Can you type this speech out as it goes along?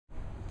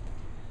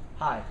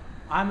Hi,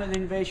 I'm at the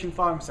Innovation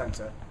Forum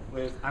Centre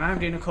and I'm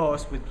doing a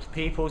course with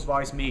People's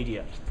Voice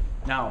Media.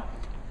 Now,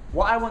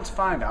 what I want to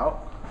find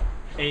out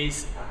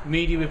is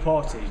media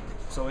reporting,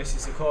 so this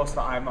is the course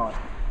that I'm on.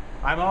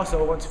 I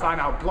also want to find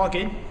out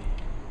blogging,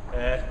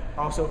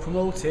 also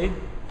promoting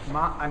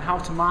and how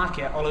to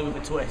market Oliver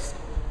Twist,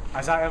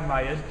 as I am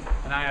Ryan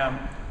and I am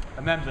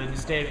a member in the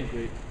steering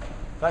group.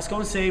 Let's go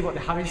and see what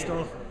they have in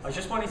store. I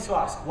just wanted to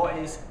ask, what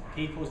is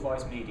People's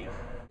Voice Media?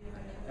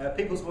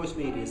 People's Voice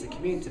Media is a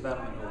community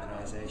development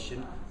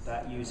organisation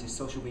that uses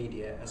social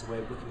media as a way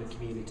of working with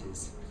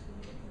communities.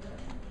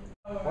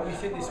 What do you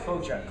think this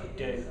project could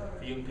do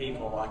for young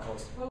people like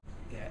us?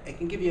 Yeah, it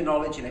can give you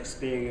knowledge and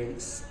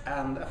experience,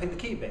 and I think the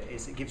key bit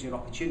is it gives you an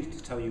opportunity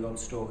to tell your own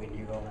story in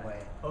your own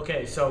way.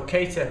 Okay, so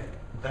Katie,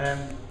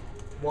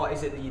 what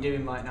is it that you're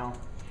doing right now?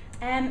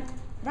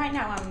 Right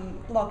now I'm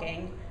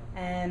blogging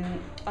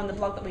on the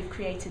blog that we've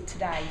created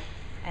today.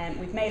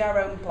 We've made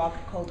our own blog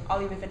called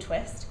Ollie with a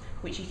Twist,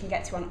 which you can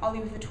get to on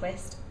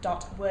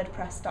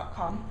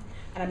olliewithatwist.wordpress.com,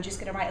 and I'm just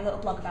going to write a little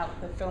blog about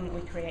the film that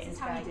we created today. This is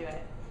how you do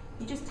it.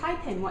 You just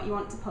type in what you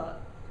want to put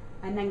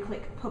and then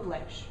click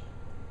publish.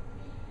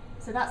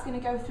 So that's going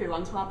to go through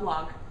onto our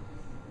blog,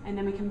 and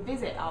then we can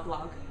visit our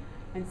blog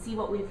and see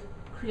what we've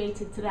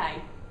created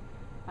today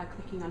by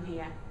clicking on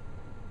here.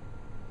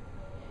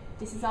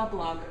 This is our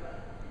blog.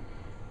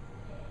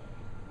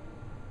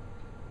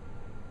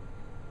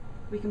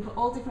 We can put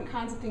all different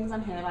kinds of things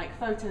on here, like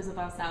photos of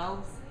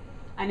ourselves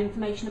and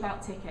information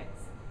about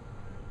tickets.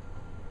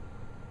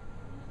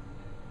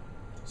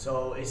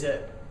 So is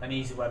it an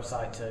easy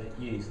website to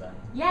use then?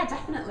 Yeah,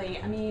 definitely.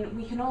 I mean,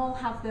 we can all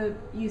have the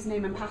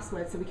username and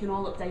password, so we can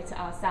all update it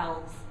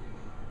ourselves,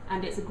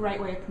 and it's a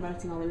great way of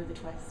promoting Ollie with a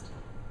Twist.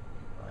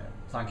 Right.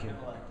 Thank you.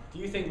 Do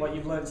you think what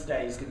you've learned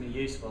today is going to be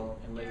useful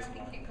in later life? I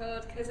think it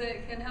could, because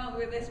it can help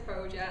with this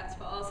project,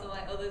 but also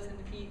like others in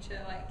the future,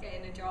 like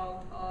getting a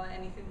job or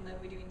anything that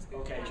we do in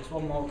school. Okay, just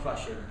one more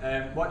question.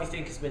 What do you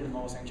think has been the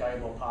most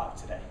enjoyable part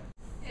today?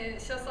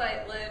 It's just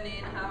like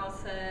learning how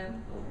to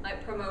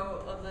like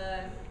promote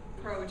other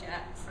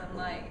projects and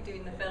like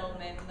doing the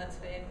filming that's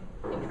been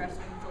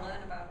interesting to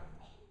learn about.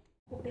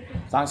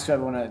 Thanks to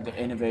everyone at the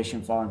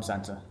Innovation Forum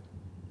Centre.